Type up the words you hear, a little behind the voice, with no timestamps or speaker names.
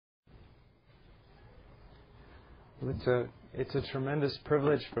It's a tremendous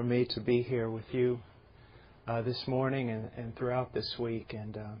privilege for me to be here with you this morning and throughout this week.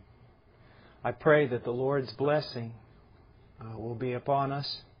 And I pray that the Lord's blessing will be upon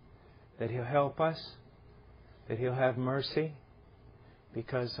us, that He'll help us, that He'll have mercy.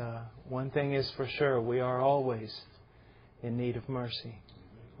 Because one thing is for sure, we are always in need of mercy.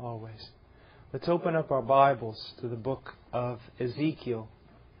 Always. Let's open up our Bibles to the book of Ezekiel,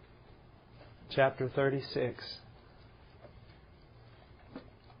 chapter 36.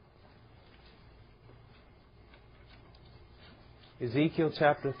 Ezekiel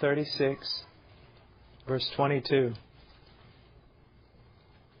chapter 36, verse 22.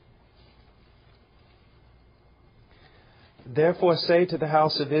 Therefore say to the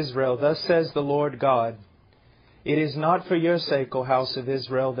house of Israel, Thus says the Lord God, It is not for your sake, O house of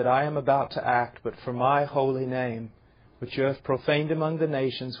Israel, that I am about to act, but for my holy name, which you have profaned among the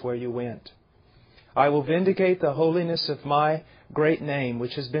nations where you went. I will vindicate the holiness of my great name,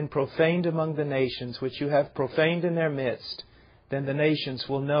 which has been profaned among the nations, which you have profaned in their midst. Then the nations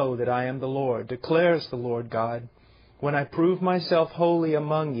will know that I am the Lord, declares the Lord God, when I prove myself holy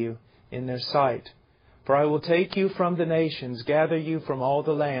among you in their sight. For I will take you from the nations, gather you from all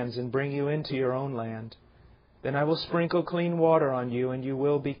the lands, and bring you into your own land. Then I will sprinkle clean water on you, and you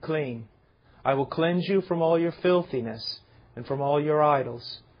will be clean. I will cleanse you from all your filthiness and from all your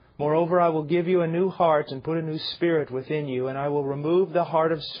idols. Moreover, I will give you a new heart and put a new spirit within you, and I will remove the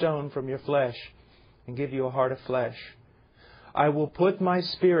heart of stone from your flesh and give you a heart of flesh. I will put my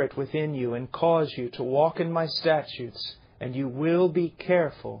spirit within you and cause you to walk in my statutes, and you will be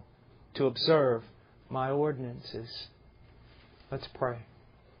careful to observe my ordinances. Let's pray.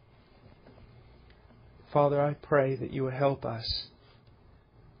 Father, I pray that you would help us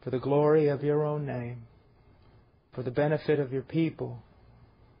for the glory of your own name, for the benefit of your people,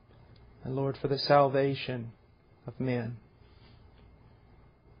 and Lord, for the salvation of men.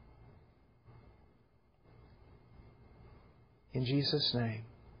 In Jesus' name,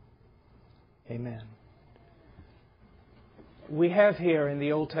 amen. We have here in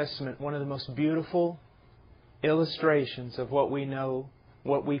the Old Testament one of the most beautiful illustrations of what we know,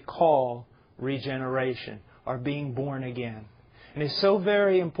 what we call regeneration, or being born again. And it's so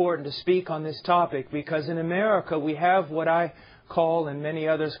very important to speak on this topic because in America we have what I call and many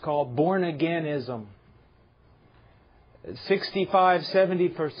others call born-againism.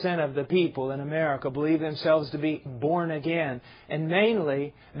 65-70% of the people in America believe themselves to be born again. And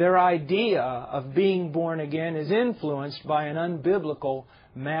mainly, their idea of being born again is influenced by an unbiblical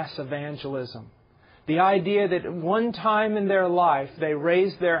mass evangelism. The idea that one time in their life they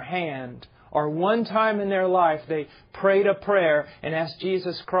raised their hand, or one time in their life they prayed a prayer and asked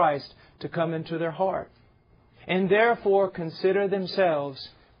Jesus Christ to come into their heart. And therefore consider themselves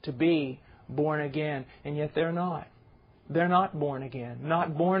to be born again. And yet they're not. They're not born again.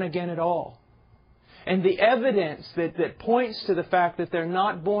 Not born again at all. And the evidence that points to the fact that they're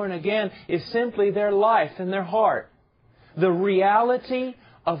not born again is simply their life and their heart. The reality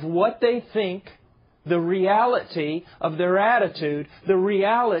of what they think, the reality of their attitude, the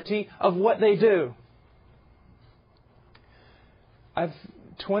reality of what they do. I've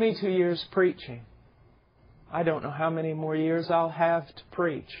 22 years preaching. I don't know how many more years I'll have to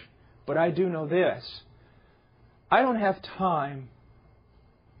preach. But I do know this. I don't have time,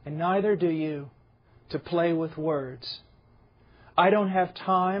 and neither do you, to play with words. I don't have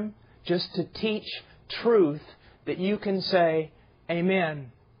time just to teach truth that you can say,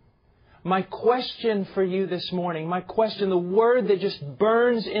 Amen. My question for you this morning, the word that just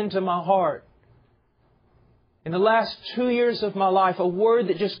burns into my heart. In the last 2 years of my life, a word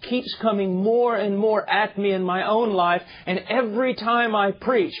that just keeps coming more and more at me in my own life, and every time I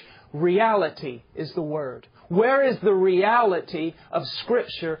preach, reality is the word. Where is the reality of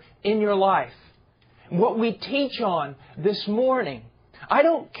Scripture in your life? What we teach on this morning. I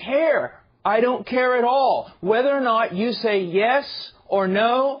don't care. I don't care at all whether or not you say yes or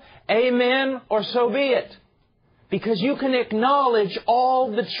no, amen, or so be it. Because you can acknowledge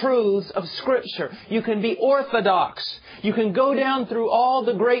all the truths of Scripture. You can be orthodox. You can go down through all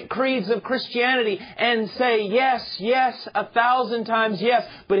the great creeds of Christianity and say yes, yes, 1,000 times yes.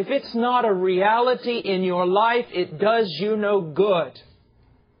 But if it's not a reality in your life, it does you no good.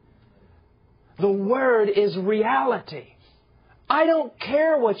 The Word is reality. I don't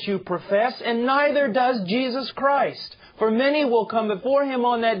care what you profess, and neither does Jesus Christ. For many will come before Him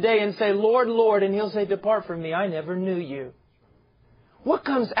on that day and say, Lord, Lord, and He'll say, depart from me, I never knew you. What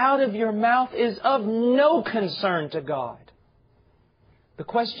comes out of your mouth is of no concern to God. The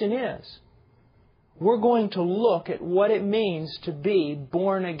question is, We're going to look at what it means to be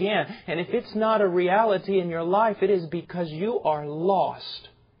born again. And if it's not a reality in your life, it is because you are lost.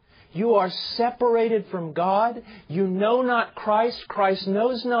 You are separated from God. You know not Christ. Christ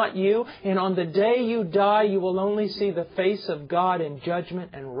knows not you. And on the day you die, you will only see the face of God in judgment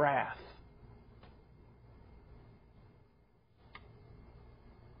and wrath.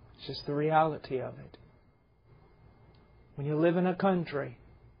 It's just the reality of it. When you live in a country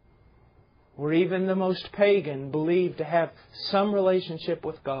where even the most pagan believe to have some relationship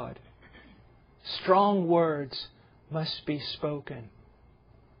with God, strong words must be spoken.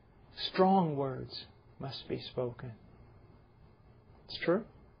 Strong words must be spoken. It's true.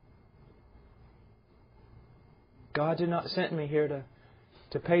 God did not send me here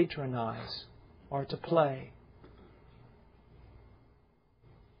to patronize or to play.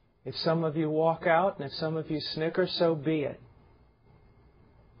 If some of you walk out and if some of you snicker, so be it.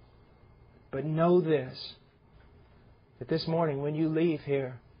 But know this, that this morning when you leave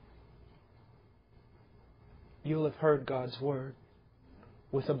here, you'll have heard God's Word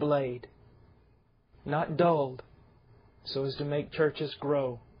with a blade, not dulled so as to make churches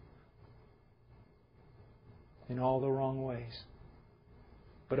grow in all the wrong ways,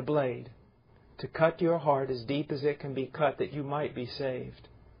 but a blade to cut your heart as deep as it can be cut that you might be saved.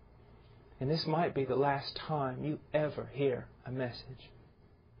 And this might be the last time you ever hear a message.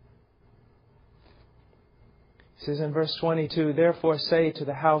 It says in verse 22, "Therefore say to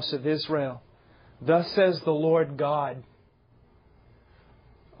the house of Israel, thus says the Lord God."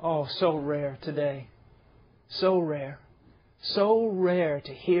 Oh, so rare today. So rare. So rare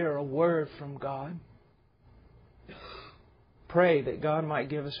to hear a word from God. Pray that God might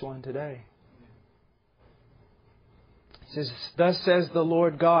give us one today. It says, "Thus says the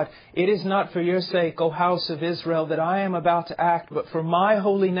Lord God, it is not for your sake, O house of Israel, that I am about to act, but for my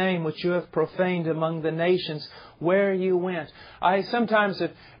holy name which you have profaned among the nations where you went." I sometimes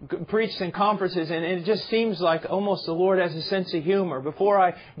have preached in conferences and it just seems like almost the Lord has a sense of humor. Before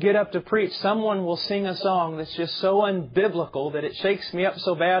I get up to preach, someone will sing a song that's just so unbiblical that it shakes me up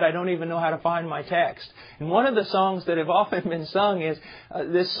so bad I don't even know how to find my text. And one of the songs that have often been sung is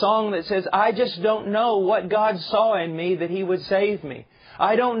this song that says, "I just don't know what God saw in me that He would save me.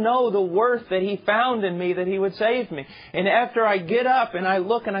 I don't know the worth that He found in me that He would save me." And after I get up and I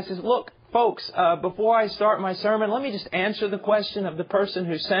look and I says, "Look, folks, before I start my sermon, let me just answer the question of the person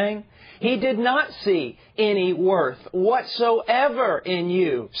who sang. He did not see any worth whatsoever in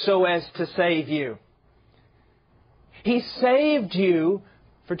you so as to save you. He saved you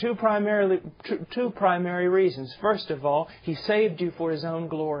for two primary reasons. First of all, He saved you for His own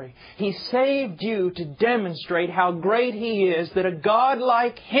glory. He saved you to demonstrate how great He is, that a God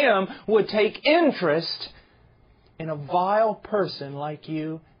like Him would take interest in a vile person like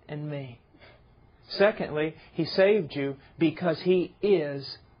you and me. Secondly, He saved you because He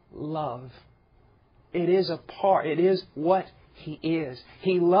is love. It is what He is.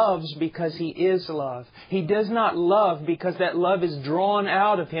 He loves because He is love. He does not love because that love is drawn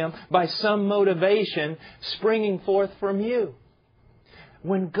out of Him by some motivation springing forth from you.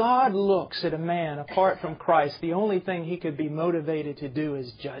 When God looks at a man apart from Christ, the only thing He could be motivated to do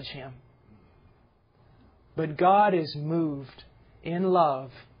is judge him. But God is moved in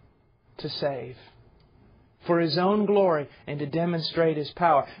love to save for His own glory and to demonstrate His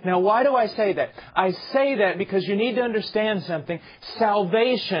power. Now, why do I say that? I say that because you need to understand something.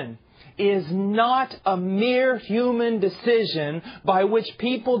 Salvation is not a mere human decision by which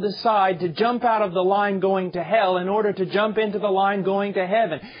people decide to jump out of the line going to hell in order to jump into the line going to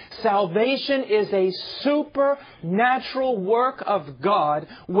heaven. Salvation is a supernatural work of God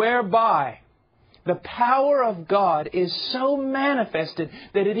whereby the power of God is so manifested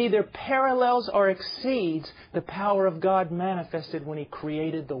that it either parallels or exceeds the power of God manifested when He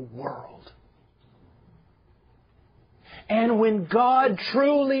created the world. And when God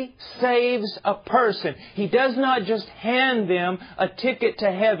truly saves a person, He does not just hand them a ticket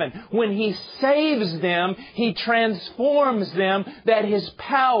to heaven. When He saves them, He transforms them that His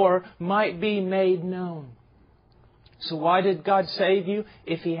power might be made known. So why did God save you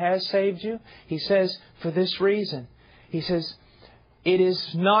if He has saved you? He says, for this reason. He says, "It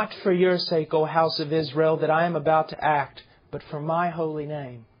is not for your sake, O house of Israel, that I am about to act, but for my holy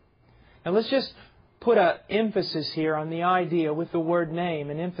name." Now let's just put an emphasis here on the idea with the word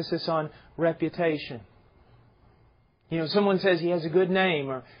name, an emphasis on reputation. You know, someone says he has a good name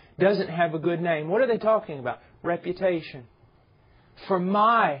or doesn't have a good name. What are they talking about? Reputation. For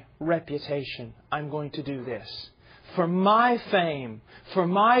my reputation, I'm going to do this. For my fame, for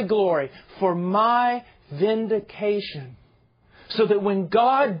my glory, for my vindication. So that when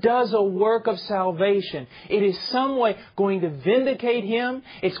God does a work of salvation, it is some way going to vindicate Him.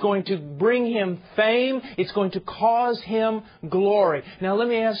 It's going to bring Him fame. It's going to cause Him glory. Now let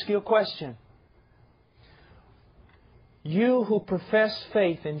me ask you a question. You who profess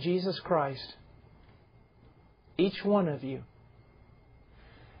faith in Jesus Christ, each one of you,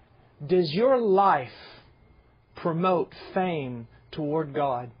 does your life promote fame toward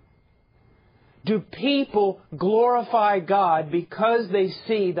God? Do people glorify God because they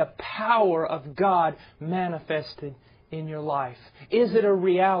see the power of God manifested in your life? Is it a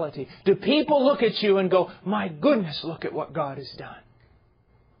reality? Do people look at you and go, my goodness, look at what God has done?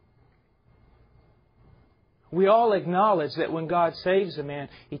 We all acknowledge that when God saves a man,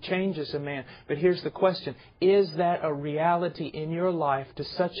 He changes a man. But here's the question. Is that a reality in your life to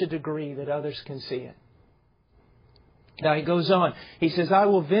such a degree that others can see it? Now he goes on. He says, I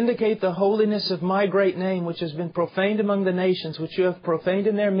will vindicate the holiness of my great name, which has been profaned among the nations, which you have profaned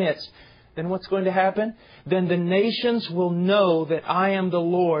in their midst. Then what's going to happen? Then the nations will know that I am the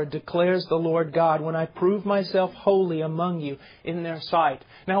Lord, declares the Lord God, when I prove myself holy among you in their sight.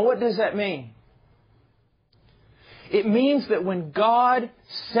 Now what does that mean? It means that when God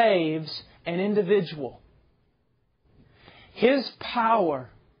saves an individual, His power,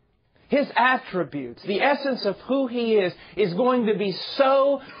 His attributes, the essence of who He is going to be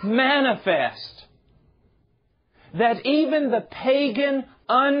so manifest that even the pagan,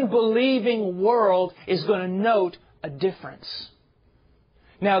 unbelieving world is going to note a difference.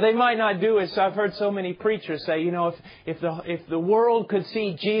 Now, they might not do it. So I've heard so many preachers say, if the world could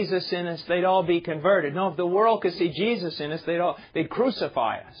see Jesus in us, they'd all be converted. No, if the world could see Jesus in us, they'd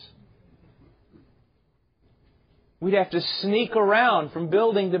crucify us. We'd have to sneak around from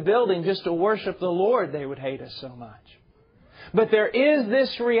building to building just to worship the Lord. They would hate us so much. But there is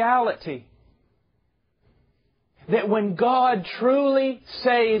this reality that when God truly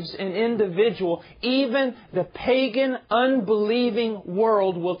saves an individual, even the pagan, unbelieving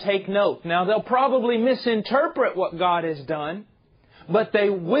world will take note. Now, they'll probably misinterpret what God has done, but they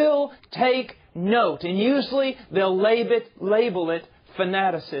will take note. And usually they'll label it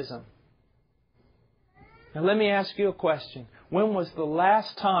fanaticism. Now, let me ask you a question. When was the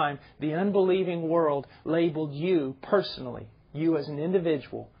last time the unbelieving world labeled you personally, you as an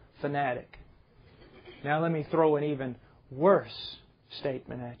individual, fanatic? Now let me throw an even worse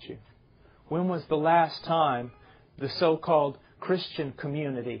statement at you. When was the last time the so-called Christian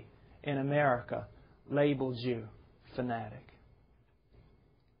community in America labeled you fanatic?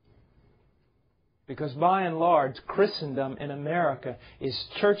 Because by and large, Christendom in America is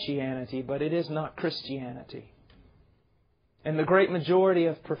churchianity, but it is not Christianity. And the great majority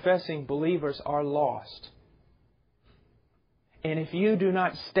of professing believers are lost. And if you do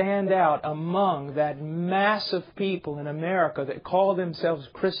not stand out among that mass of people in America that call themselves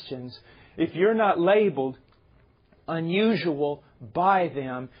Christians, if you're not labeled unusual by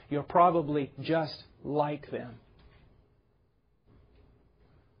them, you're probably just like them.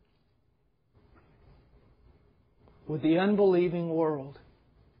 Would the unbelieving world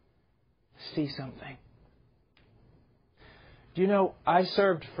see something? Do you know, I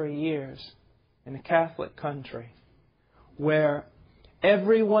served for years in a Catholic country where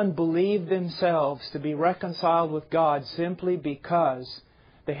everyone believed themselves to be reconciled with God simply because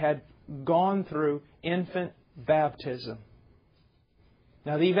they had gone through infant baptism.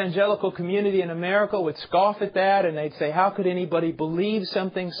 Now, the evangelical community in America would scoff at that, and they'd say, how could anybody believe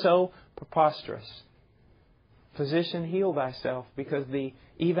something so preposterous? Physician, heal thyself, because the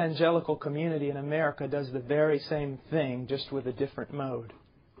evangelical community in America does the very same thing, just with a different mode.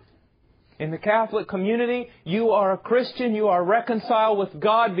 In the Catholic community, you are a Christian, you are reconciled with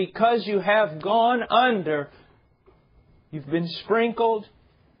God because you have gone under. You've been sprinkled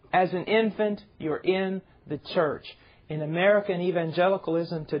as an infant, you're in the church. In American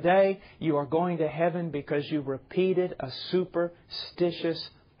evangelicalism today, you are going to heaven because you repeated a superstitious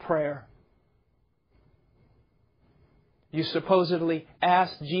prayer. You supposedly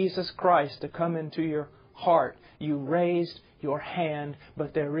asked Jesus Christ to come into your heart. You raised your hand,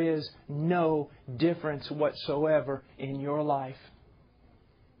 but there is no difference whatsoever in your life.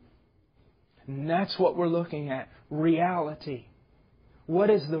 And that's what we're looking at. Reality.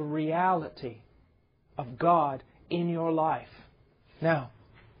 What is the reality of God in your life? Now,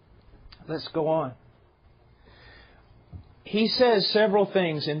 let's go on. He says several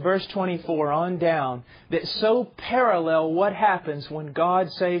things in verse 24 on down that so parallel what happens when God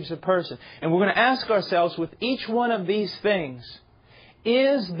saves a person. And we're going to ask ourselves with each one of these things,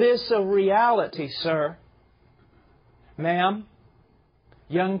 is this a reality, sir? Ma'am?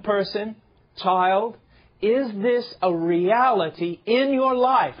 Young person? Child? is this a reality in your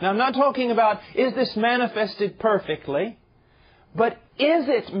life? Now, I'm not talking about, is this manifested perfectly? But is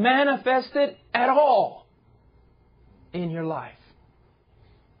it manifested at all in your life?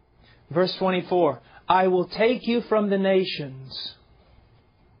 Verse 24, I will take you from the nations.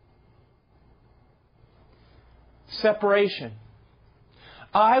 Separation.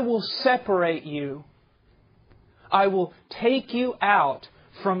 I will separate you. I will take you out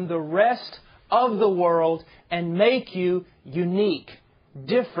from the rest of the world and make you unique,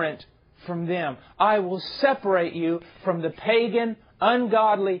 different from them. I will separate you from the pagan,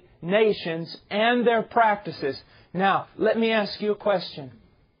 ungodly nations and their practices. Now, let me ask you a question.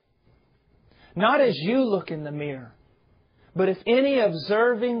 Not as you look in the mirror, but if any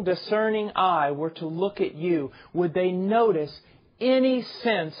observing, discerning eye were to look at you, would they notice any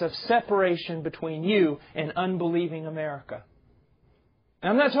sense of separation between you and unbelieving America? Now,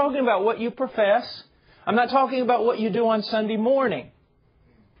 I'm not talking about what you profess. I'm not talking about what you do on Sunday morning.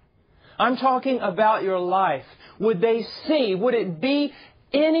 I'm talking about your life. Would they see, would it be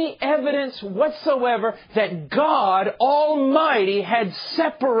any evidence whatsoever that God Almighty had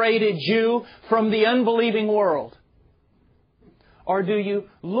separated you from the unbelieving world? Or do you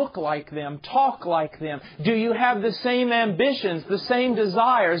look like them, talk like them? Do you have the same ambitions, the same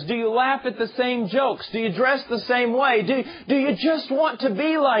desires? Do you laugh at the same jokes? Do you dress the same way? Do you just want to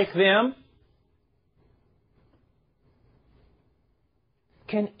be like them?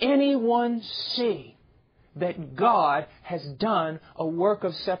 Can anyone see that God has done a work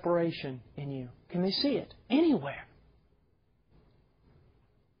of separation in you? Can they see it? Anywhere.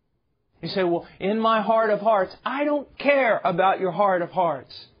 You say, well, in my heart of hearts, I don't care about your heart of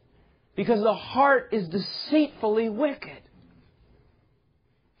hearts. Because the heart is deceitfully wicked.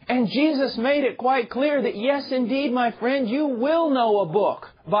 And Jesus made it quite clear that, yes, indeed, my friend, you will know a book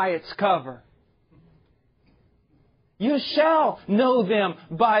by its cover. You shall know them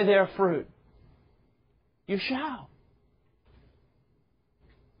by their fruit. You shall.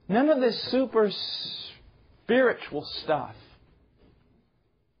 None of this super spiritual stuff.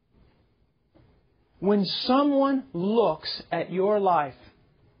 When someone looks at your life,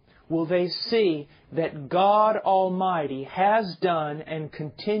 will they see that God Almighty has done and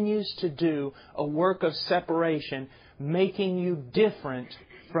continues to do a work of separation, making you different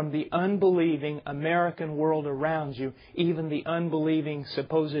from the unbelieving American world around you, even the unbelieving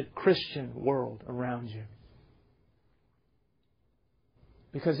supposed Christian world around you?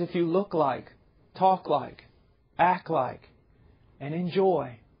 Because if you look like, talk like, act like, and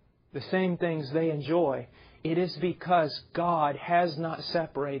enjoy the same things they enjoy, it is because God has not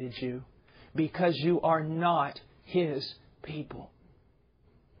separated you, because you are not His people.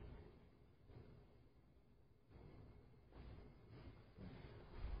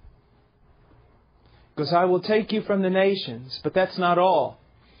 Because I will take you from the nations, but that's not all.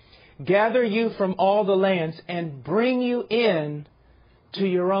 Gather you from all the lands and bring you in to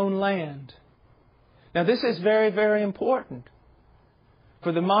your own land. Now this is very, very important.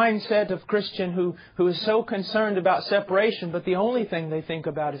 For the mindset of Christian who is so concerned about separation, but the only thing they think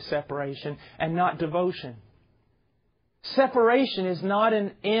about is separation and not devotion. Separation is not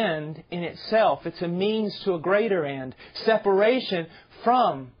an end in itself. It's a means to a greater end. Separation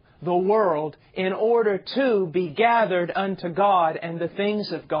from the world in order to be gathered unto God and the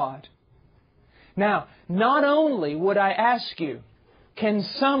things of God. Now, not only would I ask you, can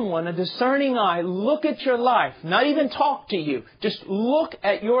someone, a discerning eye, look at your life, not even talk to you, just look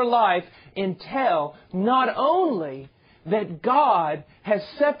at your life and tell not only that God has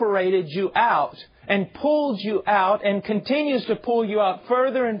separated you out and pulled you out and continues to pull you out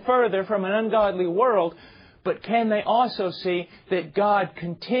further and further from an ungodly world, but can they also see that God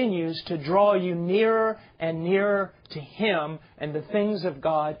continues to draw you nearer and nearer to Him and the things of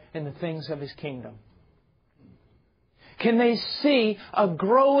God and the things of His kingdom? Can they see a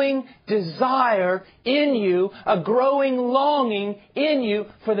growing desire in you, a growing longing in you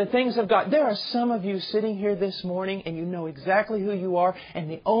for the things of God? There are some of you sitting here this morning and you know exactly who you are,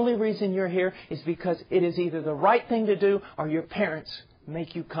 and the only reason you're here is because it is either the right thing to do or your parents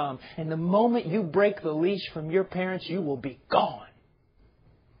make you come. And the moment you break the leash from your parents, you will be gone.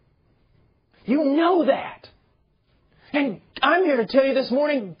 You know that. And I'm here to tell you this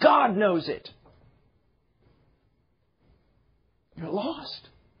morning, God knows it. You're lost.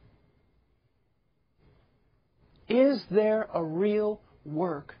 Is there a real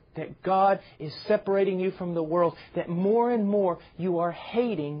work that God is separating you from the world, that more and more you are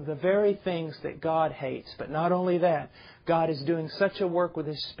hating the very things that God hates? But not only that, God is doing such a work with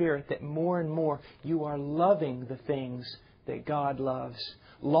His Spirit that more and more you are loving the things that God loves.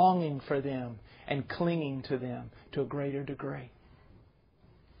 longing for them and clinging to them to a greater degree.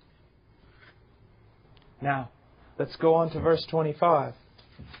 Now, let's go on to verse 25.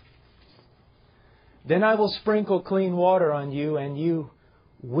 Then I will sprinkle clean water on you, and you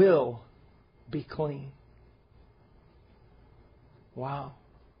will be clean. Wow.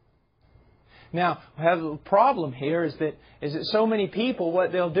 Now, we have a problem here is that so many people,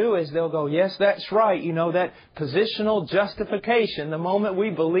 what they'll do is they'll go, yes, that's right. You know, that positional justification. The moment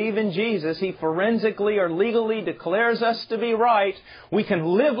we believe in Jesus, He forensically or legally declares us to be right. We can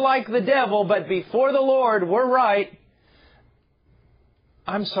live like the devil, but before the Lord, we're right.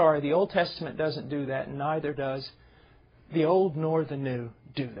 I'm sorry, the Old Testament doesn't do that, and neither does the Old nor the New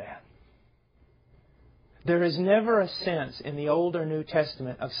do that. There is never a sense in the Old or New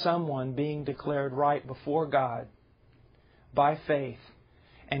Testament of someone being declared right before God by faith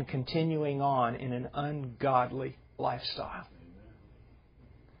and continuing on in an ungodly lifestyle.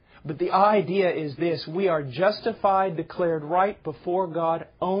 But the idea is this: we are justified, declared right before God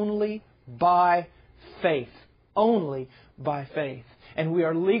only by faith. Only by faith. And we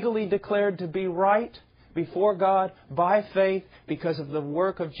are legally declared to be right before God by faith because of the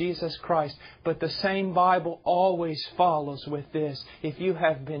work of Jesus Christ. But the same Bible always follows with this: if you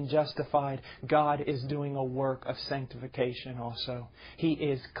have been justified, God is doing a work of sanctification also. He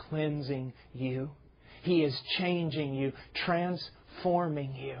is cleansing you. He is changing you,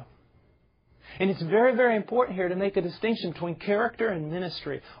 transforming you. And it's very, very important here to make a distinction between character and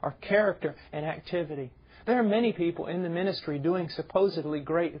ministry, or character and activity. There are many people in the ministry doing supposedly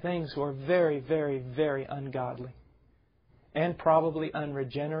great things who are very, very, very ungodly and probably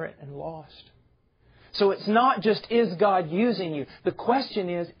unregenerate and lost. So it's not just, is God using you? The question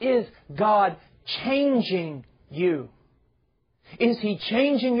is God changing you? Is He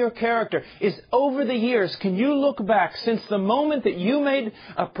changing your character? Is over the years, can you look back since the moment that you made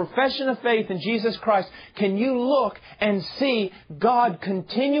a profession of faith in Jesus Christ, can you look and see God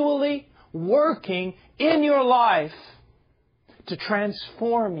continually working in your life to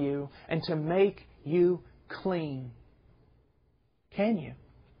transform you and to make you clean? Can you?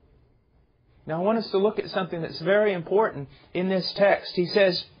 Now I want us to look at something that's very important in this text. He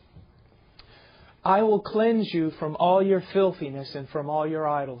says, I will cleanse you from all your filthiness and from all your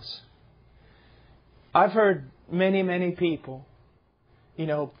idols. I've heard many, many people,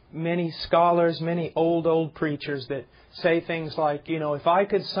 many scholars, many old preachers that say things like, if I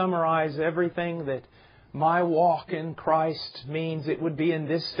could summarize everything that my walk in Christ means, it would be in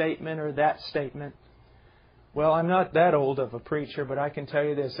this statement or that statement. Well, I'm not that old of a preacher, but I can tell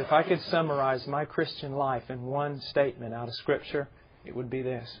you this. If I could summarize my Christian life in one statement out of Scripture, it would be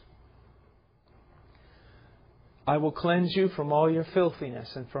this: I will cleanse you from all your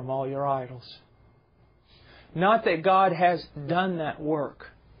filthiness and from all your idols. Not that God has done that work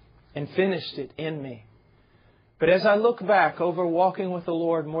and finished it in me. But as I look back over walking with the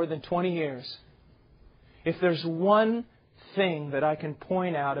Lord more than 20 years, if there's one thing that I can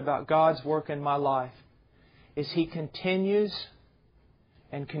point out about God's work in my life, is He continues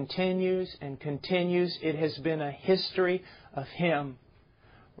and continues and continues. It has been a history of Him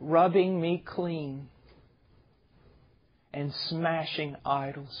rubbing me clean and smashing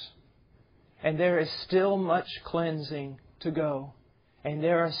idols. And there is still much cleansing to go. And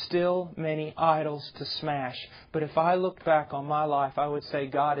there are still many idols to smash. But if I look back on my life, I would say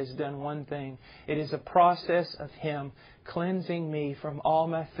God has done one thing. It is a process of Him cleansing me from all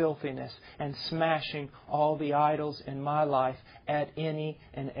my filthiness and smashing all the idols in my life at any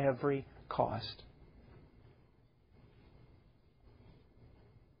and every cost.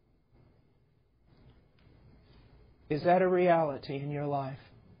 Is that a reality in your life?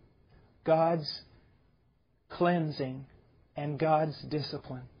 God's cleansing and God's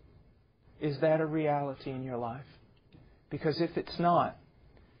discipline. Is that a reality in your life? Because if it's not,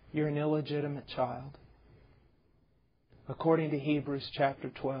 you're an illegitimate child. According to Hebrews chapter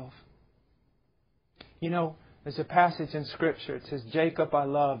 12. There's a passage in Scripture. It says, Jacob I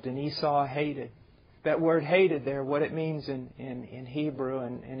loved and Esau I hated. That word hated there, what it means in Hebrew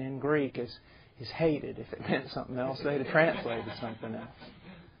and in Greek is hated. If it meant something else, they'd have translated something else.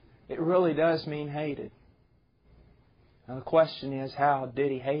 It really does mean hated. Now the question is, how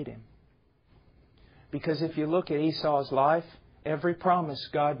did he hate him? Because if you look at Esau's life, every promise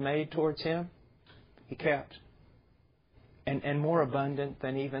God made towards him, he kept. And more abundant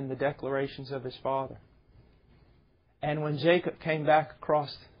than even the declarations of his father. And when Jacob came back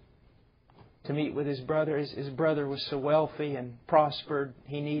across to meet with his brother, his brother was so wealthy and prospered,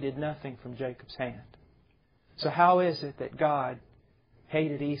 he needed nothing from Jacob's hand. So how is it that God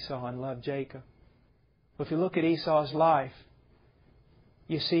hated Esau and loved Jacob? Well, if you look at Esau's life,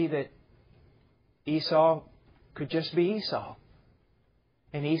 you see that Esau could just be Esau.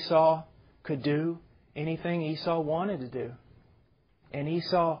 And Esau could do anything Esau wanted to do. And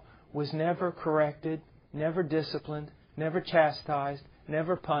Esau was never corrected, never disciplined, never chastised,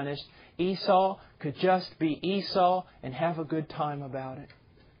 never punished. Esau could just be Esau and have a good time about it.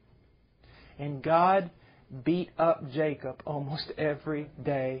 And God beat up Jacob almost every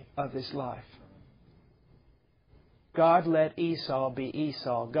day of his life. God let Esau be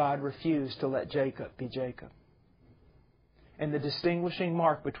Esau. God refused to let Jacob be Jacob. And the distinguishing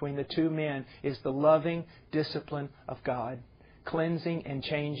mark between the two men is the loving discipline of God, cleansing and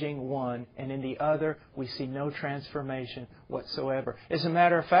changing one, and in the other we see no transformation whatsoever. As a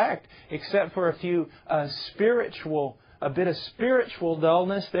matter of fact, except for a bit of spiritual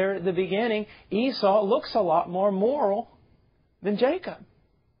dullness there at the beginning, Esau looks a lot more moral than Jacob.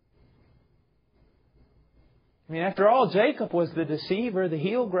 I mean, after all, Jacob was the deceiver, the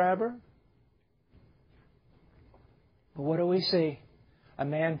heel grabber. But what do we see? A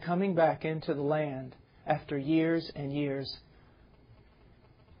man coming back into the land after years and years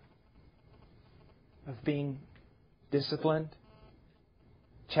of being disciplined,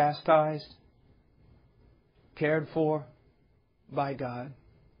 chastised, cared for by God.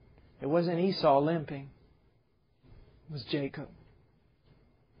 It wasn't Esau limping. It was Jacob.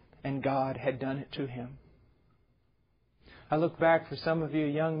 And God had done it to him. I look back, for some of you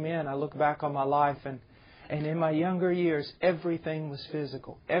young men, I look back on my life, and in my younger years, everything was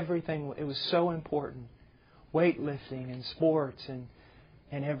physical. Everything, it was so important. Weightlifting and sports and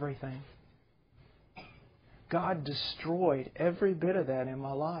everything. God destroyed every bit of that in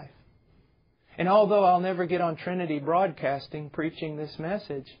my life. And although I'll never get on Trinity Broadcasting preaching this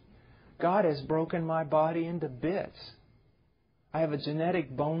message, God has broken my body into bits. I have a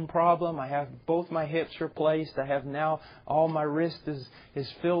genetic bone problem. I have both my hips replaced. I have now all my wrist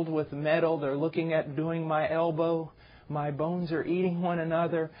is filled with metal. They're looking at doing my elbow. My bones are eating one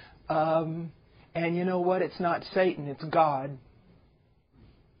another. And you know what? It's not Satan. It's God.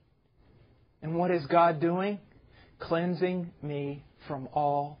 And what is God doing? Cleansing me from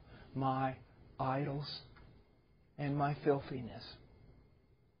all my idols and my filthiness.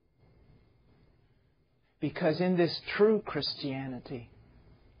 Because in this true Christianity,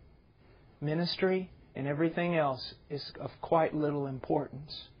 ministry and everything else is of quite little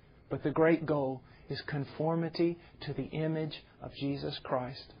importance. But the great goal is conformity to the image of Jesus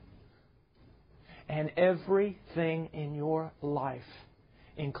Christ. And everything in your life,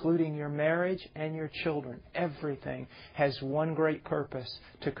 including your marriage and your children, everything has one great purpose: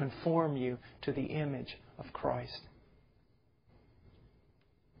 to conform you to the image of Christ.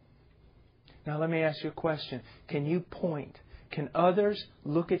 Now let me ask you a question. Can you point? Can others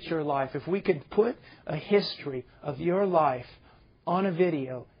look at your life? If we could put a history of your life on a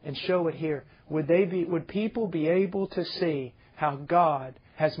video and show it here, would people be able to see how God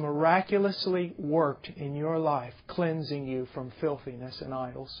has miraculously worked in your life, cleansing you from filthiness and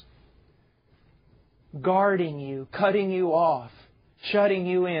idols, guarding you, cutting you off, shutting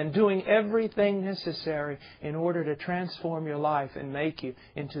you in, doing everything necessary in order to transform your life and make you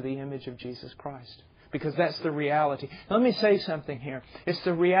into the image of Jesus Christ? Because that's the reality. Let me say something here. It's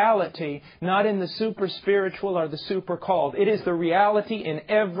the reality not in the super spiritual or the super called. It is the reality in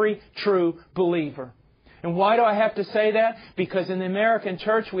every true believer. And why do I have to say that? Because in the American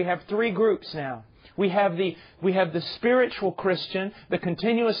church we have three groups now. We have the spiritual Christian, the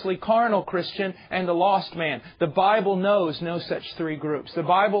continuously carnal Christian, and the lost man. The Bible knows no such three groups. The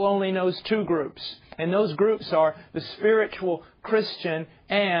Bible only knows two groups. And those groups are the spiritual Christian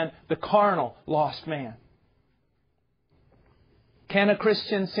and the carnal lost man. Can a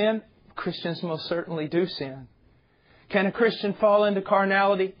Christian sin? Christians most certainly do sin. Can a Christian fall into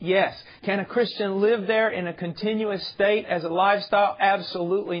carnality? Yes. Can a Christian live there in a continuous state as a lifestyle?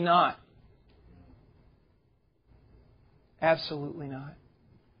 Absolutely not. Absolutely not.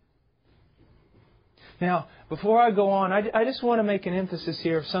 Now, before I go on, I just want to make an emphasis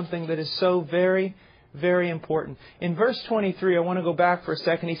here of something that is so very, very important. In verse 23, I want to go back for a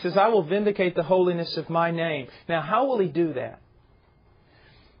second. He says, I will vindicate the holiness of my name. Now, how will He do that?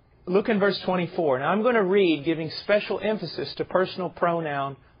 Look in verse 24. Now, I'm going to read giving special emphasis to personal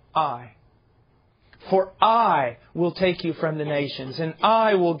pronoun I. For I will take you from the nations, and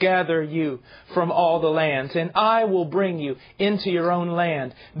I will gather you from all the lands, and I will bring you into your own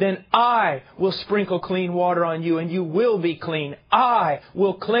land. Then I will sprinkle clean water on you, and you will be clean. I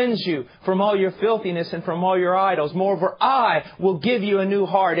will cleanse you from all your filthiness and from all your idols. Moreover, I will give you a new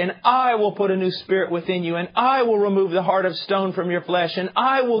heart, and I will put a new spirit within you, and I will remove the heart of stone from your flesh, and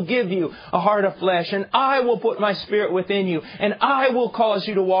I will give you a heart of flesh, and I will put my spirit within you, and I will cause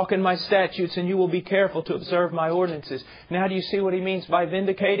you to walk in my statutes, and you will be careful to observe my ordinances. Now do you see what He means by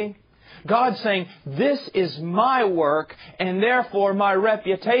vindicating? God's saying, this is my work, and therefore my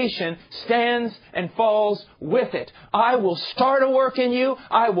reputation stands and falls with it. I will start a work in you.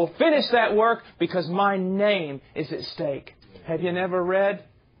 I will finish that work because my name is at stake. Have you never read,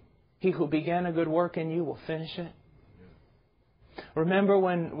 He who began a good work in you will finish it? Remember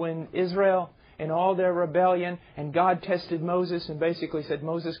when Israel, in all their rebellion, and God tested Moses and basically said,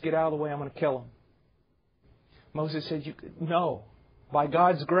 Moses, get out of the way, I'm going to kill him. Moses said, no. By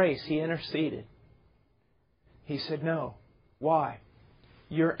God's grace, He interceded. He said, no. Why?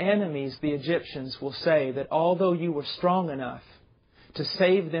 Your enemies, the Egyptians, will say that although you were strong enough to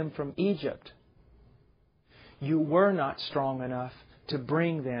save them from Egypt, you were not strong enough to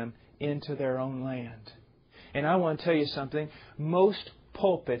bring them into their own land. And I want to tell you something. Most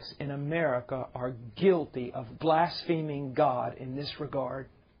pulpits in America are guilty of blaspheming God in this regard.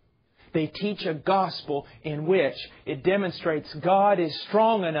 They teach a gospel in which it demonstrates God is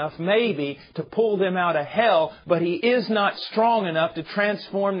strong enough maybe to pull them out of hell, but He is not strong enough to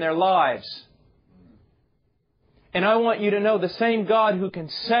transform their lives. And I want you to know the same God who can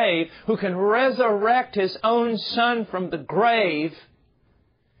save, who can resurrect His own Son from the grave,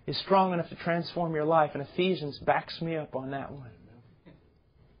 is strong enough to transform your life. And Ephesians backs me up on that one.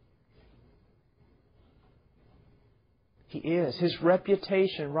 He is. His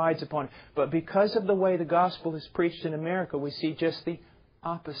reputation rides upon it. But because of the way the gospel is preached in America, we see just the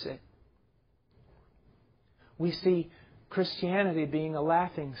opposite. We see Christianity being a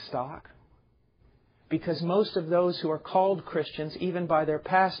laughingstock. Because most of those who are called Christians, even by their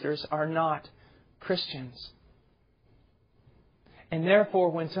pastors, are not Christians. And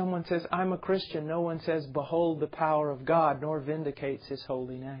therefore, when someone says, I'm a Christian, no one says, behold the power of God, nor vindicates His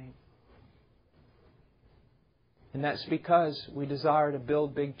holy name. And that's because we desire to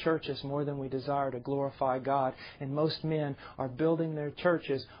build big churches more than we desire to glorify God. And most men are building their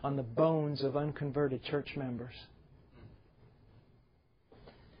churches on the bones of unconverted church members.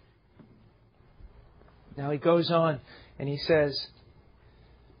 Now he goes on and he says,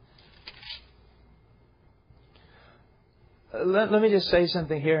 let me just say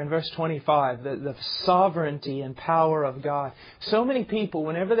something here in verse 25, the sovereignty and power of God. So many people,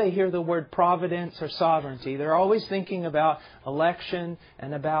 whenever they hear the word providence or sovereignty, they're always thinking about election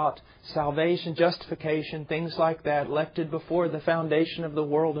and about salvation, justification, things like that, elected before the foundation of the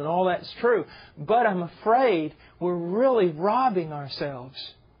world, and all that's true. But I'm afraid we're really robbing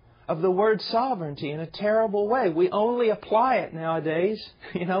ourselves of the word sovereignty in a terrible way. We only apply it nowadays,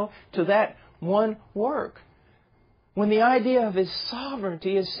 to that one work. When the idea of His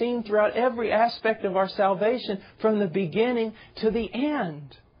sovereignty is seen throughout every aspect of our salvation from the beginning to the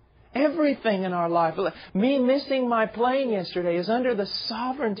end. Everything in our life. Me missing my plane yesterday is under the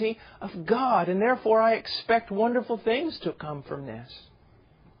sovereignty of God, and therefore I expect wonderful things to come from this.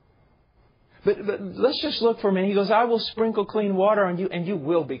 But let's just look for a minute. He goes, I will sprinkle clean water on you, and you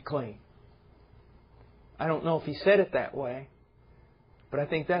will be clean. I don't know if He said it that way, but I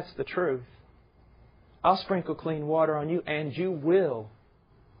think that's the truth. I'll sprinkle clean water on you, and you will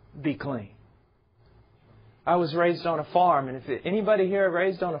be clean. I was raised on a farm, and if anybody here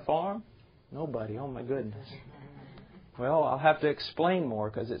raised on a farm? Nobody. Oh my goodness. Well, I'll have to explain more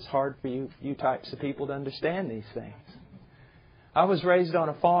because it's hard for you types of people to understand these things. I was raised on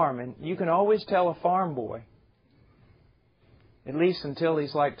a farm, and you can always tell a farm boy, at least until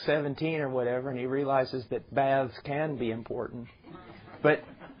he's like 17 or whatever, and he realizes that baths can be important. But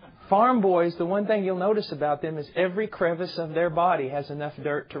farm boys, the one thing you'll notice about them is every crevice of their body has enough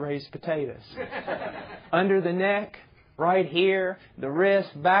dirt to raise potatoes. Under the neck, right here, the wrist,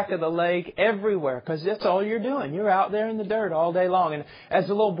 back of the leg, everywhere. Because that's all you're doing. You're out there in the dirt all day long. And as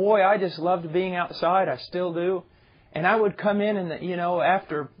a little boy, I just loved being outside. I still do. And I would come in and,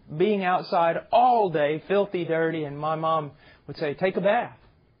 after being outside all day, filthy, dirty, and my mom would say, take a bath.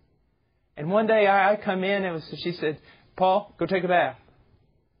 And one day I come in and she said, Paul, go take a bath.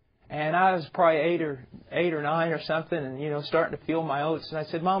 And I was probably 8 or 9 or something, and starting to feel my oats. And I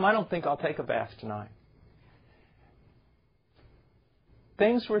said, Mom, I don't think I'll take a bath tonight.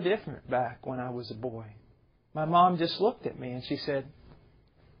 Things were different back when I was a boy. My mom just looked at me and she said,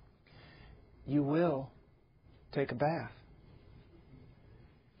 you will take a bath.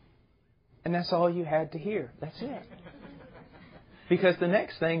 And that's all you had to hear. That's it. Because the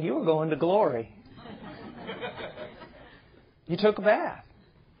next thing, you were going to glory. You took a bath.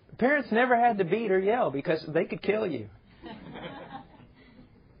 Parents never had to beat or yell because they could kill you.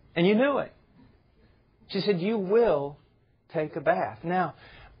 And you knew it. She said, you will take a bath. Now,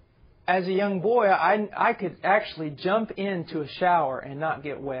 as a young boy, I could actually jump into a shower and not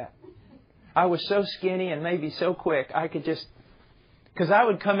get wet. I was so skinny and maybe so quick, I could just... Because I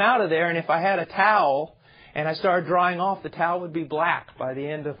would come out of there, and if I had a towel and I started drying off, the towel would be black by the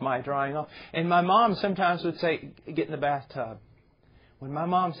end of my drying off. And my mom sometimes would say, get in the bathtub. When my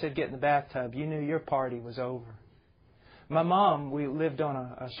mom said, get in the bathtub, you knew your party was over. My mom, we lived on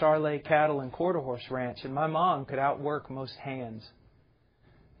a Charolais cattle and quarter horse ranch, and my mom could outwork most hands,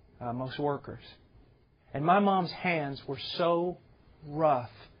 most workers. And my mom's hands were so rough,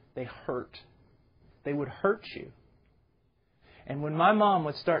 they hurt. They would hurt you. And when my mom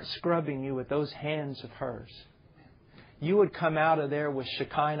would start scrubbing you with those hands of hers, you would come out of there with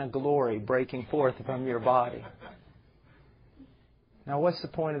Shekinah glory breaking forth from your body. Now, what's the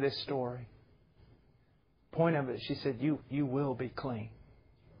point of this story? Point of it, she said, you will be clean.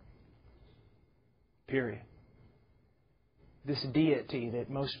 Period. This deity that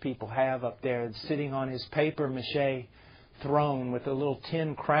most people have up there, sitting on his papier-mâché throne with a little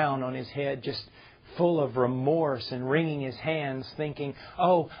tin crown on his head, just full of remorse and wringing his hands, thinking,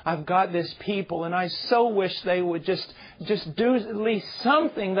 oh, I've got this people and I so wish they would just do at least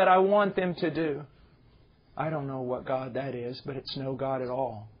something that I want them to do. I don't know what God that is, but it's no God at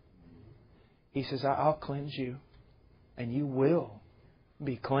all. He says, I'll cleanse you and you will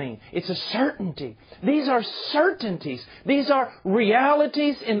be clean. It's a certainty. These are certainties. These are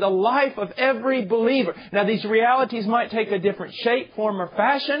realities in the life of every believer. Now, these realities might take a different shape, form, or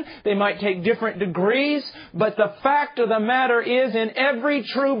fashion. They might take different degrees. But the fact of the matter is, in every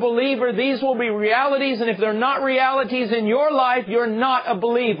true believer, these will be realities. And if they're not realities in your life, you're not a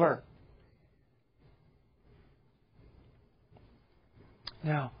believer.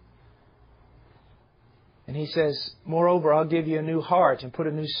 Now, and He says, moreover, I'll give you a new heart and put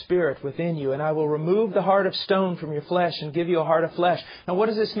a new spirit within you. And I will remove the heart of stone from your flesh and give you a heart of flesh. Now, what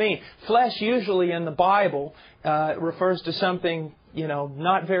does this mean? Flesh usually in the Bible refers to something,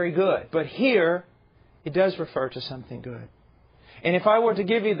 not very good. But here, it does refer to something good. And if I were to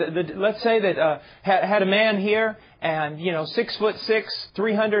give you let's say that had a man here and, 6'6",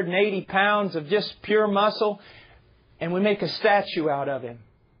 380 pounds of just pure muscle, and we make a statue out of him.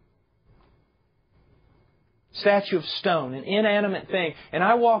 Statue of stone, an inanimate thing. And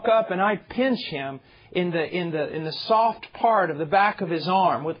I walk up and I pinch him in the soft part of the back of his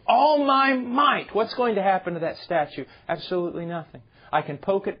arm with all my might. What's going to happen to that statue? Absolutely nothing. I can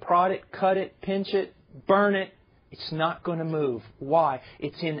poke it, prod it, cut it, pinch it, burn it. It's not going to move. Why?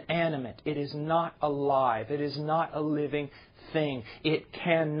 It's inanimate. It is not alive. It is not a living thing. It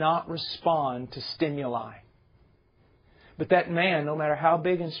cannot respond to stimuli. But that man, no matter how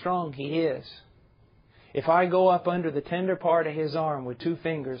big and strong he is, if I go up under the tender part of his arm with 2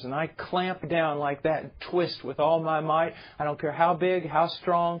 fingers and I clamp down like that and twist with all my might, I don't care how big, how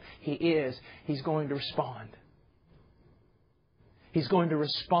strong he is, he's going to respond. He's going to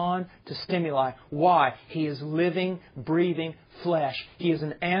respond to stimuli. Why? He is living, breathing flesh. He is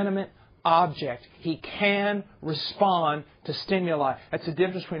an animate object. He can respond to stimuli. That's the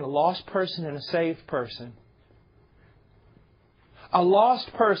difference between a lost person and a saved person. A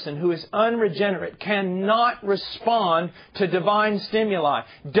lost person who is unregenerate cannot respond to divine stimuli,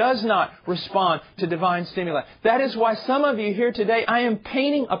 does not respond to divine stimuli. That is why some of you here today, I am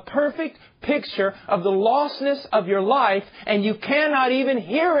painting a perfect picture of the lostness of your life, and you cannot even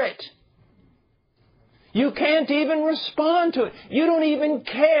hear it. You can't even respond to it. You don't even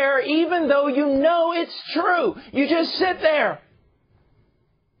care, even though you know it's true. You just sit there.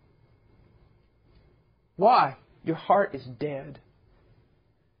 Why? Your heart is dead.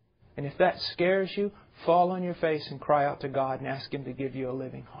 And if that scares you, fall on your face and cry out to God and ask Him to give you a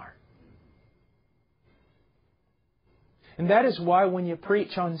living heart. And that is why when you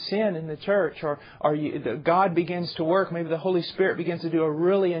preach on sin in the church, or God begins to work, maybe the Holy Spirit begins to do a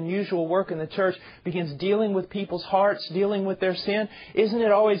really unusual work in the church, begins dealing with people's hearts, dealing with their sin, isn't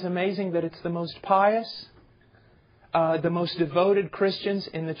it always amazing that it's the most pious, the most devoted Christians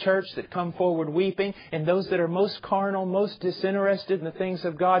in the church that come forward weeping, and those that are most carnal, most disinterested in the things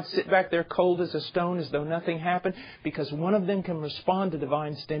of God sit back there cold as a stone as though nothing happened, because one of them can respond to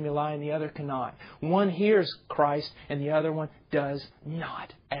divine stimuli and the other cannot. One hears Christ and the other one does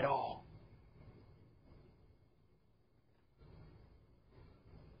not at all.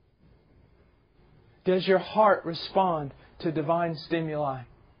 Does your heart respond to divine stimuli?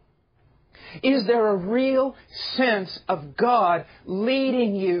 Is there a real sense of God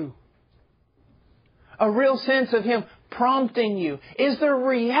leading you? A real sense of Him prompting you? Is there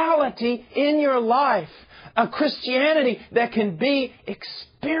reality in your life? A Christianity that can be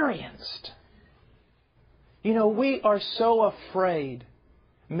experienced? You know, we are so afraid.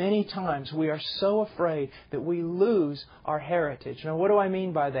 Many times we are so afraid that we lose our heritage. Now, what do I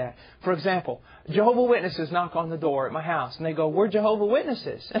mean by that? For example, Jehovah's Witnesses knock on the door at my house and they go, "We're Jehovah's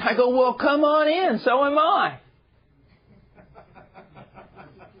Witnesses." And I go, "Well, come on in, so am I."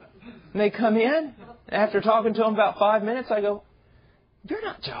 And they come in. After talking to them about 5 minutes, I go, "You're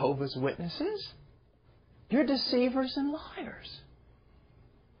not Jehovah's Witnesses. You're deceivers and liars.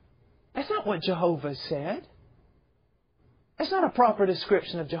 That's not what Jehovah said. That's not a proper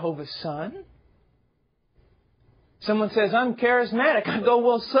description of Jehovah's Son." Someone says, "I'm charismatic." I go,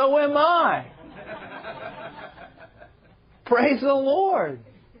 "Well, so am I." Praise the Lord.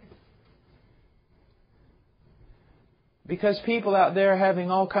 Because people out there are having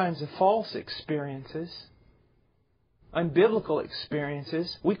all kinds of false experiences, unbiblical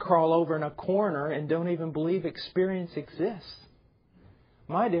experiences, we crawl over in a corner and don't even believe experience exists.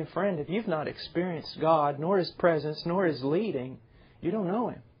 My dear friend, if you've not experienced God, nor His presence, nor His leading, you don't know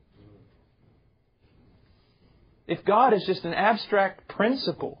Him. If God is just an abstract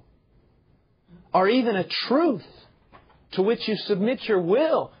principle, or even a truth to which you submit your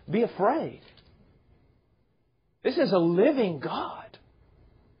will, be afraid. This is a living God.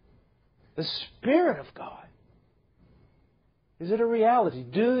 The Spirit of God. Is it a reality?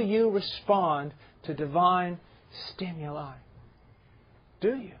 Do you respond to divine stimuli?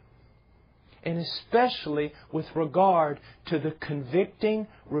 Do you? And especially with regard to the convicting,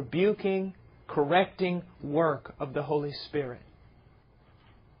 rebuking, correcting work of the Holy Spirit.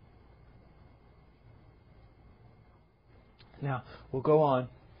 Now, we'll go on.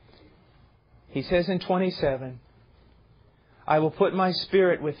 He says in 27, "I will put my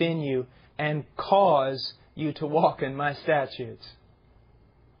Spirit within you and cause you to walk in my statutes."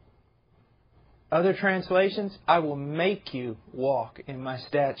 Other translations, "I will make you walk in my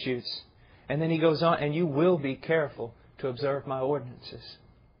statutes." And then he goes on, "and you will be careful to observe my ordinances."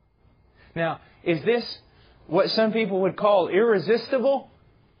 Now, is this what some people would call irresistible?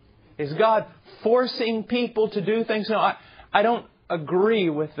 Is God forcing people to do things? No, I don't agree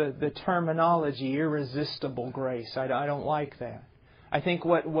with the terminology irresistible grace. I don't like that. I think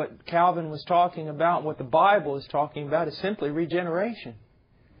what Calvin was talking about, what the Bible is talking about, is simply regeneration.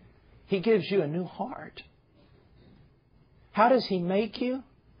 He gives you a new heart. How does He make you?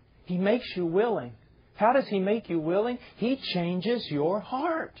 He makes you willing. How does He make you willing? He changes your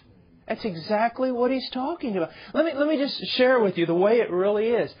heart. That's exactly what He's talking about. Let me just share with you the way it really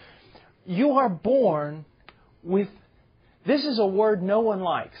is. You are born with... This is a word no one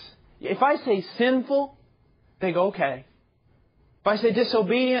likes. If I say sinful, they go, okay. If I say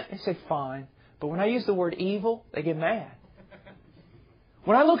disobedient, they say fine. But when I use the word evil, they get mad.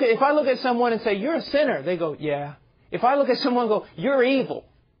 If I look at someone and say, "You're a sinner," they go, "Yeah." If I look at someone and go, "You're evil."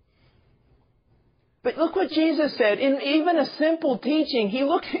 But look what Jesus said. In even a simple teaching, He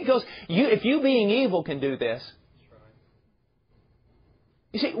goes, if you being evil can do this.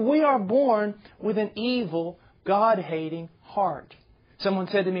 You see, we are born with an evil, God-hating heart. Someone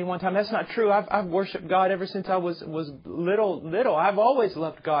said to me one time, "That's not true. I've worshipped God ever since I was little. I've always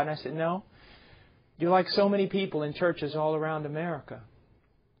loved God." And I said, "No. You're like so many people in churches all around America.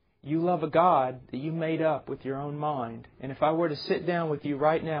 You love a God that you made up with your own mind. And if I were to sit down with you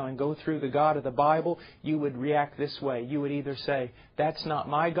right now and go through the God of the Bible, you would react this way. You would either say, 'That's not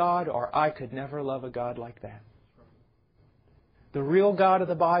my God,' or 'I could never love a God like that.' The real God of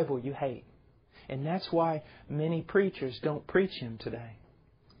the Bible you hate. And that's why many preachers don't preach Him today.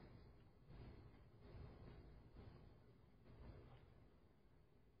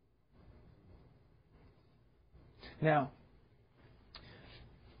 Now,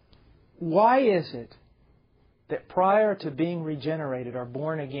 why is it that prior to being regenerated or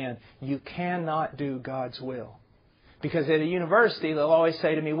born again, you cannot do God's will? Because at a university, they'll always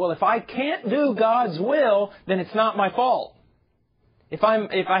say to me, "Well, if I can't do God's will, then it's not my fault. If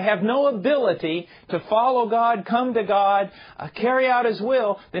I have no ability to follow God, come to God, carry out His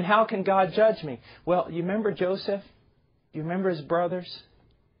will, then how can God judge me?" Well, you remember Joseph? You remember his brothers?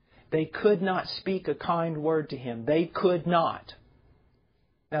 They could not speak a kind word to him. They could not.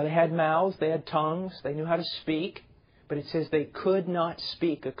 Now, they had mouths, they had tongues, they knew how to speak, but it says they could not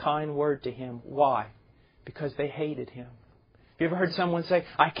speak a kind word to him. Why? Because they hated him. Have you ever heard someone say,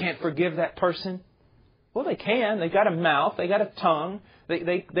 "I can't forgive that person"? Well, they can. They've got a mouth. They've got a tongue.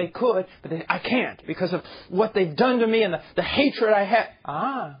 They could, but I can't because of what they've done to me and the hatred I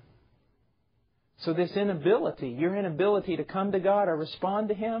have. So this inability, your inability to come to God or respond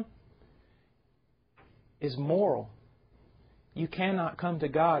to Him is moral. You cannot come to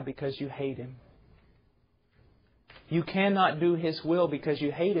God because you hate Him. You cannot do His will because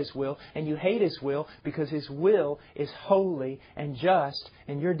you hate His will, and you hate His will because His will is holy and just,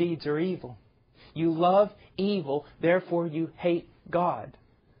 and your deeds are evil. You love evil, therefore you hate God.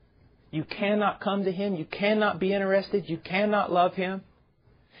 You cannot come to Him. You cannot be interested. You cannot love Him.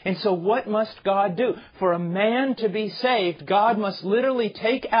 And so what must God do? For a man to be saved, God must literally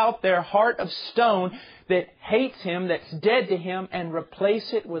take out their heart of stone that hates Him, that's dead to Him, and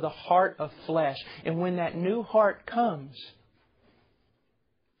replace it with a heart of flesh. And when that new heart comes,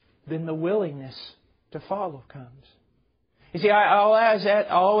 then the willingness to follow comes. You see, I'll ask that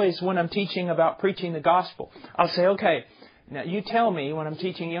always when I'm teaching about preaching the gospel. I'll say, okay, now you tell me, when I'm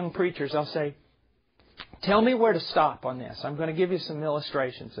teaching young preachers, I'll say, tell me where to stop on this. I'm going to give you some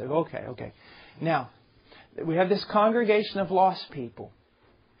illustrations. Say, okay. Now, we have this congregation of lost people.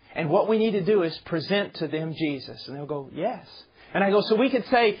 And what we need to do is present to them Jesus. And they'll go, yes. And I go, so we could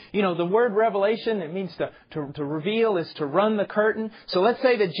say, the word revelation, it means to reveal is to run the curtain. So let's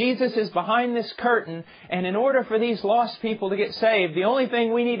say that Jesus is behind this curtain. And in order for these lost people to get saved, the only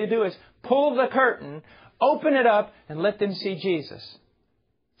thing we need to do is pull the curtain, open it up, and let them see Jesus.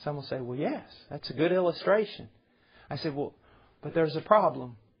 Some will say, well, yes, that's a good illustration. I said, well, but there's a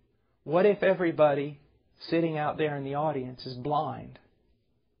problem. What if everybody sitting out there in the audience is blind?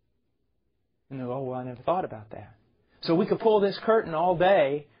 And they'll go, oh, well, I never thought about that. So we could pull this curtain all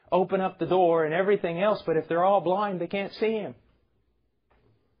day, open up the door and everything else, but if they're all blind, they can't see Him.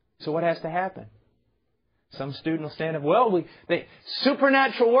 So what has to happen? Some student will stand up, well,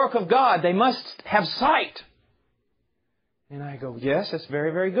 supernatural work of God, they must have sight. And I go, yes, that's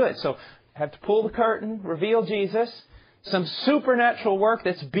very, very good. So have to pull the curtain, reveal Jesus. Some supernatural work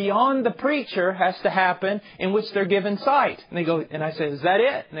that's beyond the preacher has to happen in which they're given sight. And they go, and I say, is that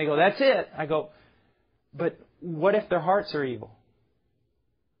it? And they go, that's it. I go, but what if their hearts are evil?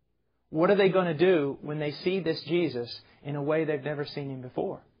 What are they going to do when they see this Jesus in a way they've never seen Him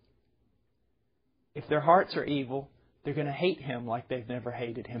before? If their hearts are evil, they're going to hate Him like they've never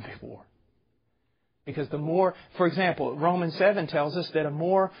hated Him before. Because the more, for example, Romans 7 tells us that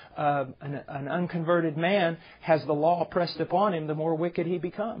an unconverted man has the law pressed upon him, the more wicked he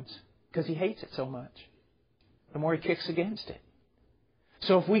becomes. Because he hates it so much. The more he kicks against it.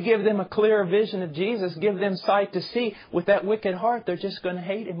 So if we give them a clearer vision of Jesus, give them sight to see, with that wicked heart, they're just going to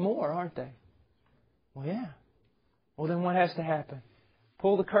hate Him more, aren't they? Well, yeah. Well, then what has to happen?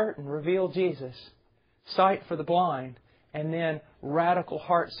 Pull the curtain, reveal Jesus, sight for the blind, and then radical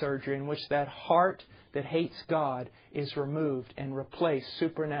heart surgery in which that heart that hates God is removed and replaced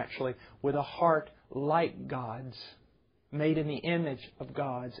supernaturally with a heart like God's, made in the image of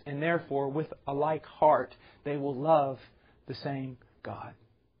God's. And therefore, with a like heart, they will love the same God.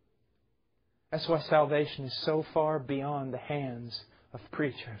 That's why salvation is so far beyond the hands of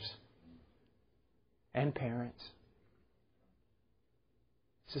preachers and parents.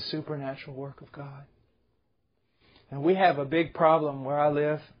 It's a supernatural work of God. And we have a big problem where I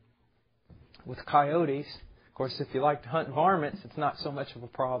live with coyotes. Of course, if you like to hunt varmints, it's not so much of a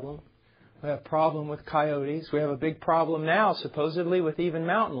problem. We have a problem with coyotes. We have a big problem now, supposedly, with even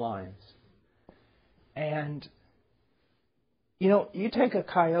mountain lions. And, you take a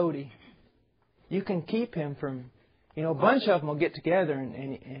coyote, you can keep him from, a bunch of them will get together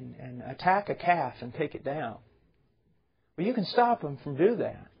and attack a calf and take it down. But you can stop them from doing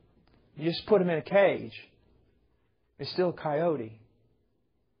that. You just put them in a cage. It's still a coyote.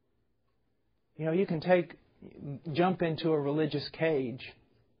 You can jump into a religious cage.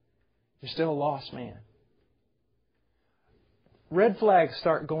 You're still a lost man. Red flags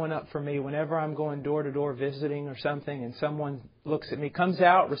start going up for me whenever I'm going door to door visiting or something, and someone looks at me, comes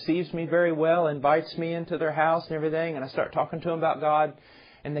out, receives me very well, invites me into their house and everything, and I start talking to them about God,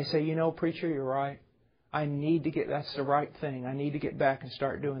 and they say, preacher, you're right. That's the right thing. I need to get back and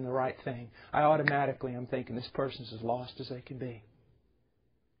start doing the right thing. I'm thinking this person's as lost as they can be.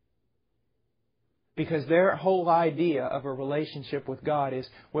 Because their whole idea of a relationship with God is,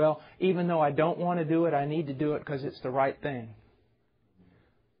 even though I don't want to do it, I need to do it because it's the right thing.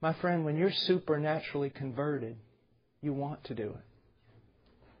 My friend, when you're supernaturally converted, you want to do it.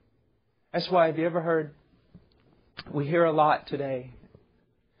 That's why, have you ever heard, we hear a lot today,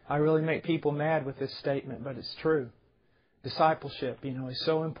 I really make people mad with this statement, but it's true. Discipleship, is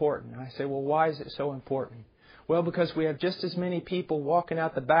so important. And I say, well, why is it so important? Well, because we have just as many people walking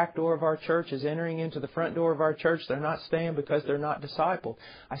out the back door of our church as entering into the front door of our church. They're not staying because they're not discipled.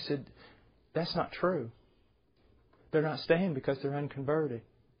 I said, that's not true. They're not staying because they're unconverted.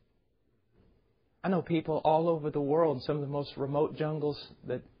 I know people all over the world, in some of the most remote jungles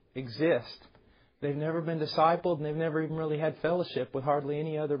that exist. They've never been discipled and they've never even really had fellowship with hardly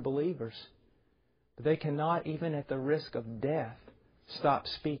any other believers. But they cannot, even at the risk of death, stop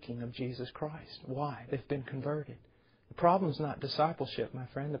speaking of Jesus Christ. Why? They've been converted. The problem is not discipleship, my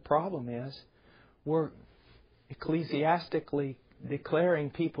friend. The problem is we're ecclesiastically declaring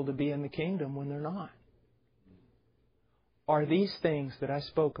people to be in the kingdom when they're not. Are these things that I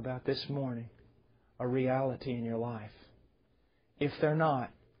spoke about this morning a reality in your life? If they're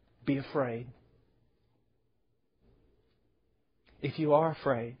not, be afraid. If you are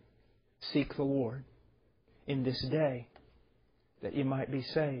afraid, seek the Lord in this day that you might be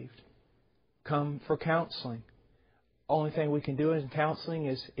saved. Come for counseling. Only thing we can do in counseling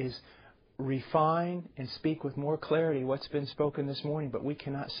is refine and speak with more clarity what's been spoken this morning, but we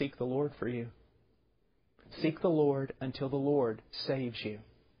cannot seek the Lord for you. Seek the Lord until the Lord saves you.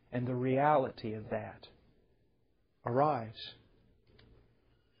 And the reality of that arrives.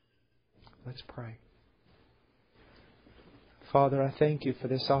 Let's pray. Father, I thank You for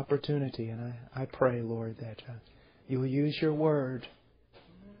this opportunity, and I pray, Lord, that You'll use Your Word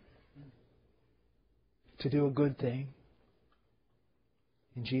to do a good thing.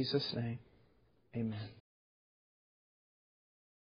 In Jesus' name, amen.